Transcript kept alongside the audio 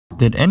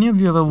Did any of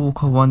you ever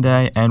woke up one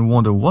day and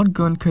wonder what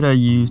gun could I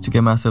use to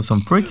get myself some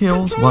free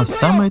kills while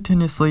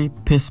simultaneously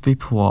piss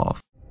people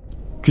off?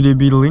 Could it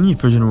be the linear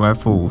fusion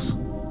rifles?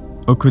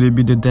 Or could it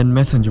be the dead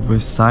messenger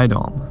with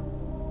sidearm?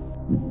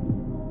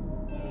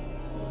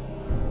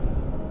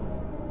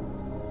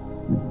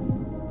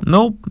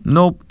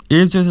 Nope,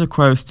 it's just a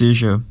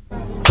Cryosthesia.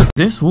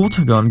 This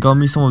water gun got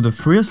me some of the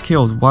freest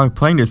kills while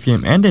playing this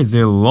game, and there's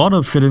a lot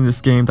of shit in this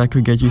game that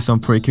could get you some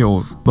free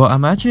kills. But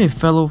I'm actually a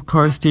fellow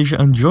Cryosthesia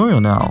enjoyer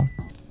now.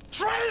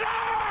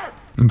 Traitor!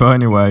 But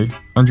anyway,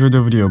 enjoy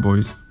the video,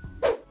 boys.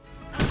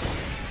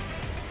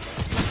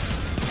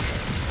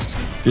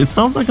 It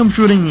sounds like I'm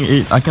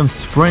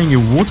spraying a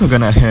water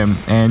gun at him,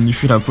 and you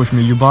should have pushed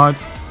me, you bot.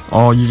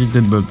 Or you just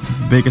did the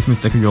biggest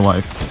mistake of your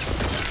life.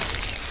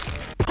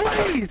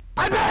 Please,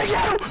 I beg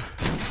you!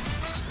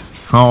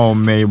 Oh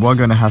mate, we're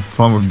gonna have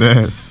fun with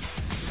this.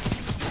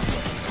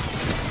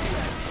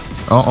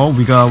 Oh,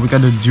 we got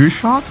the juice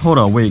shot. Hold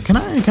on, wait, can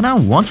I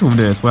launch with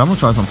this? Wait, I'm gonna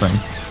try something.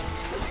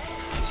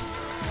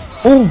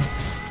 Oh,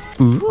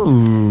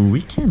 ooh,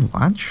 we can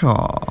launch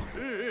off.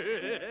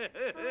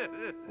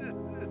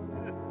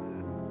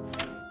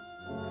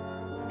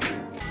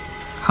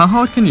 How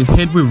hard can you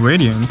hit with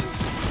radiant?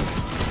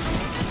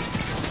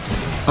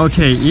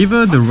 Okay,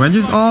 either the range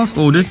is off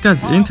or this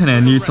guy's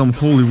internet needs some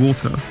holy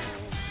water.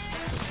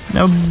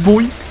 Now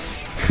boy.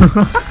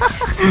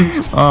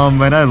 Oh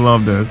man, I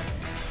love this.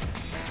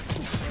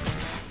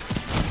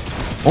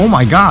 Oh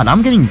my god,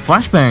 I'm getting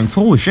flashbangs,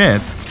 holy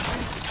shit.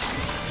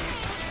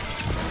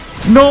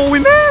 No, we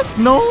missed!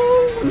 No!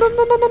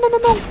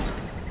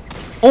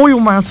 Oh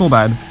my, so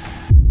bad.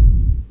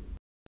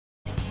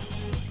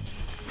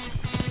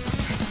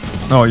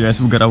 Oh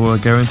yes, we got our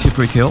guaranteed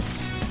free kill.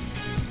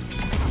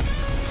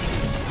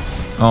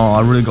 Oh,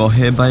 I really got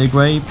hit by a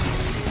grape.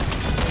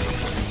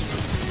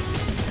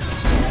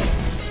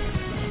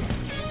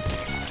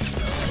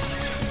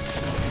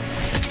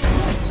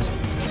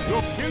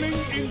 Your killing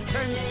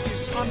intent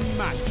is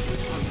unmatched,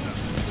 plunder.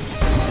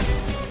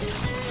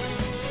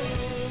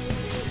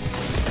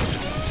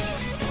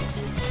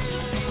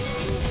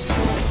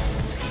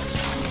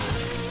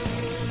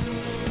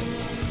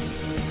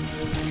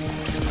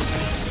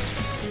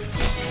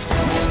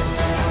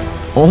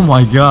 Oh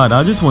my god,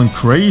 I just went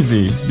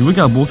crazy. Do we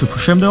got both to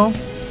push him though?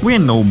 We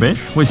ain't no bitch.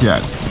 Where's he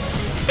at?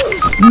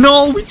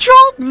 No, we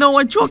choked! No,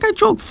 I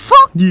choked.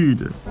 Fuck,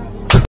 dude.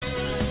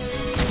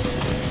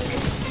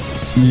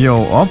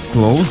 Yo, up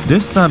close,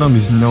 this Sidearm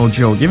is no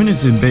joke. Even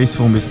its base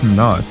form is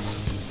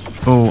nuts.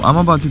 Oh, I'm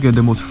about to get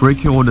the most free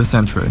kill of the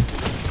century.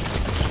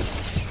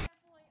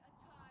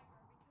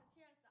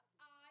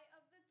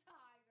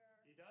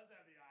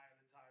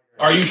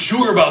 Are you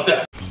sure about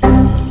that?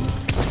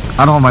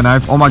 I don't have my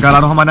knife. Oh my god, I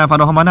don't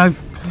have my knife.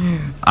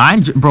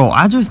 Bro,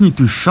 I just need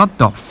to shut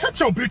the f. Shut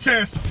your bitch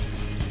ass.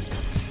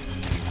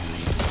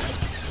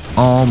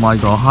 Oh my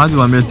god, how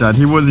do I miss that?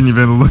 He wasn't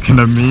even looking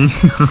at me.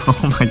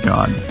 Oh my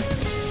god.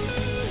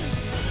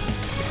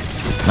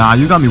 Nah,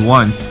 you got me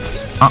once.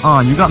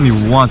 You got me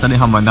once. I didn't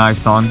have my knife,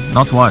 son.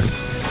 Not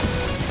twice.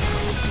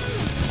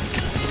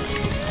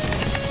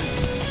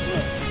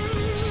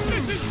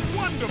 This is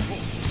wonderful.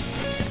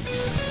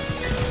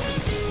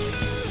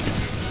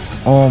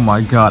 Oh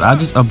my god, I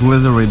just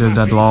obliterated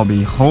that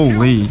lobby.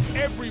 Holy.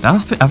 I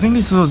think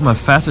this was my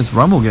fastest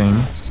rumble game.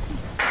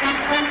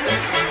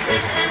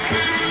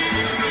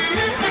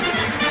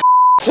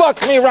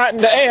 Fuck me right in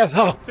the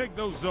asshole. Take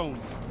those zones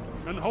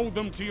and hold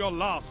them to your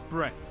last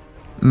breath.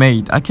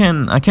 Mate, I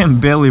can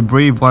barely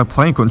breathe while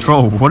playing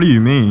control. What do you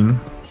mean?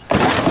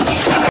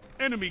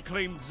 Enemy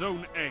claimed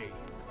zone A.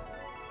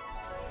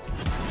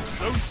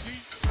 Zone C.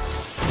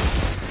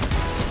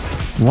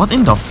 What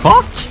in the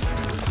fuck?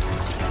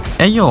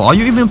 Hey yo, are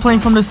you even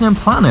playing from the same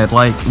planet?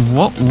 Like,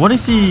 what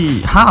is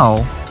he?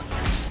 How?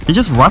 He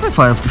just rapid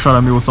fire shot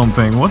at me or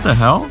something. What the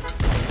hell?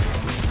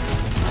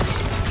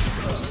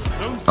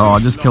 Oh, I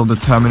just killed the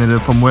Terminator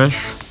from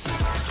Wish.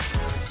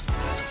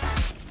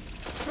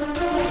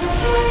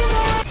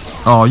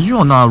 Oh, you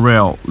are not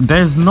real.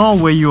 There's no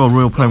way you are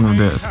real playing with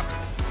this.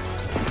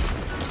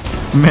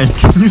 Mate,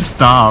 can you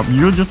stop?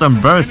 You're just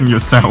embarrassing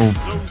yourself.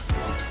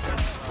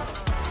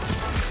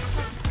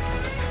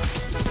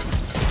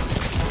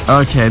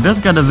 Okay, this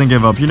guy doesn't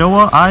give up. You know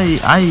what?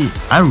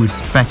 I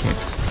respect it.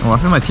 Oh, I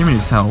think my teammate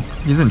needs help.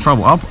 He's in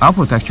trouble. I'll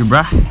protect you,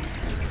 bruh.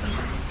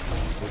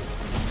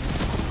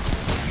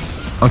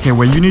 Okay,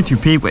 wait, you need to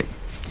peek. Wait.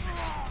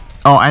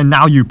 Oh, and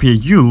now you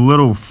peek. You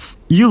little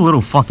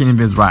fucking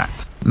invis rat.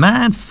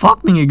 Man,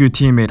 fuck being a good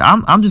teammate.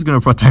 I'm just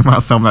gonna protect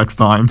myself next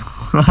time.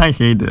 I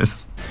hate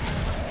this.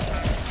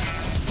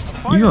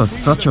 You are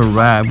such a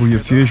rat with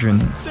your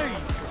fusion.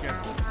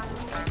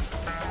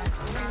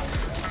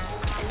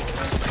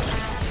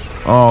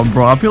 Oh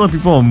bro, I feel like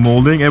people are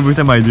molding every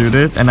time I do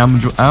this, and I'm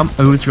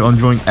literally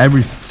enjoying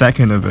every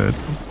second of it.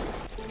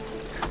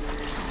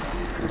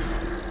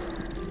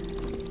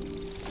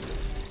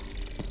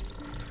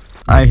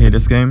 I hate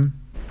this game.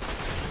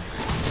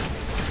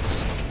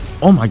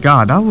 Oh my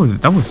god, that was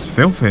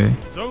filthy.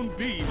 Zone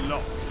B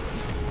lost.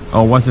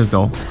 Oh, what's this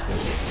though?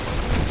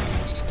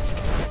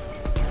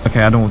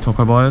 Okay, I don't want to talk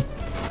about it.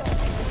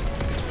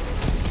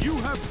 You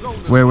have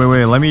zoned Wait.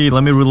 Let me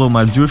reload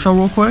my juice shot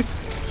real quick.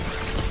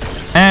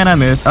 And I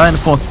missed. And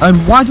fuck. And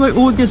why do I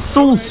always get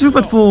so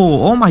super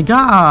full? Oh my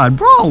god,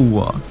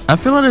 bro. I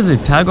feel like there's a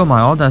tag on my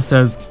alt that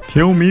says,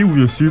 "Kill me with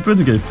your super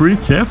to get free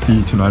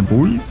KFC tonight,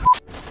 boys."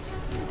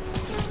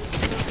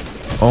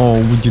 Oh,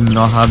 we do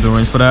not have the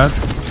range for that.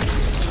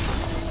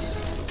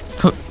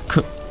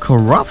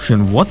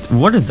 Corruption?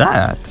 What is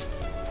that?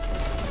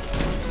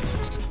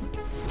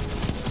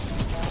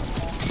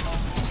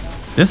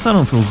 This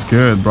item feels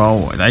good, bro.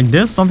 Like,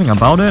 there's something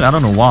about it. I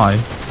don't know why.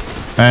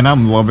 And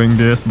I'm loving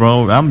this,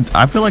 bro.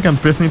 I feel like I'm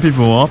pissing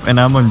people off and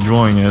I'm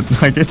enjoying it.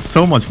 Like, it's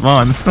so much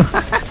fun.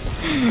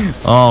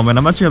 Oh man,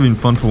 I'm actually having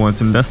fun for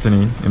once in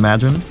Destiny.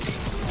 Imagine.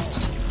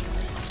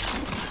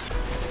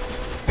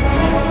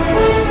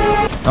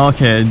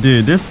 Okay,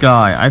 dude, this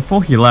guy, I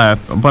thought he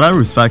left, but I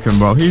respect him,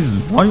 bro. Why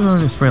are you on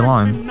a straight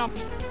line?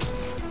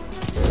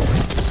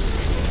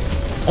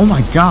 Oh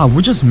my god,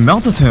 we just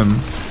melted him.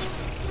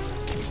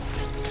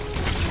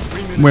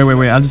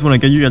 Wait, I just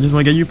want to get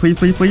you,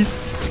 please.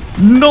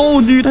 No,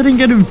 dude, I didn't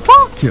get him,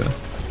 fuck!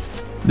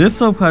 This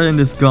subclass in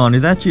this gun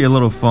is actually a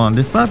little fun.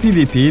 Despite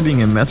PvP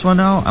being a mess right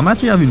now, I'm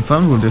actually having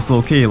fun with this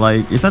low-key,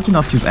 like, it's actually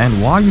not too bad.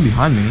 Why are you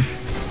behind me?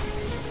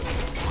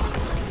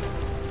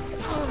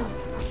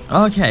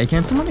 Okay,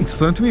 can someone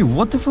explain to me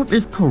what the fuck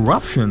is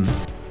corruption?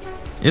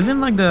 Isn't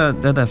like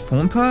that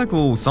phone perk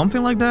or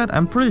something like that?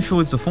 I'm pretty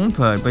sure it's the phone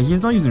perk, but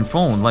he's not using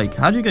phone. Like,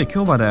 how do you get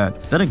killed by that?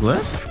 Is that a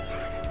glitch?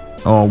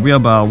 Oh, we're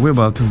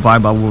about to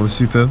vibe out with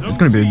super. It's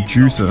gonna be a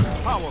juicer.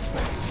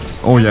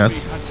 Oh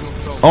yes.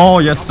 Oh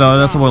yes, sir.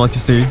 That's what I like to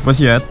see. Where's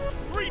he at?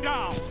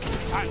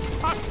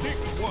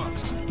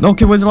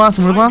 Okay, where's the last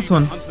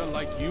one?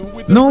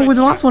 No, where's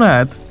the last one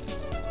at?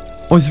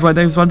 Oh, he's right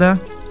there.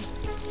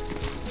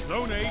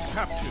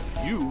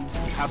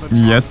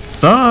 Yes,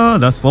 sir.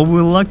 That's what we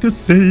like to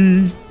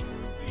see.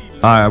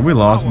 Alright, we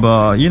lost,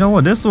 but you know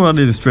what? This one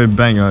is a straight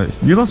banger.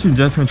 You guys should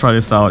definitely try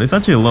this out. It's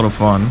actually a lot of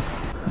fun.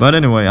 But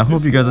anyway, I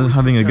hope you guys are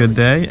having a good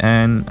day,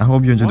 and I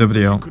hope you enjoyed the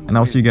video. And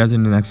I'll see you guys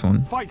in the next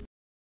one.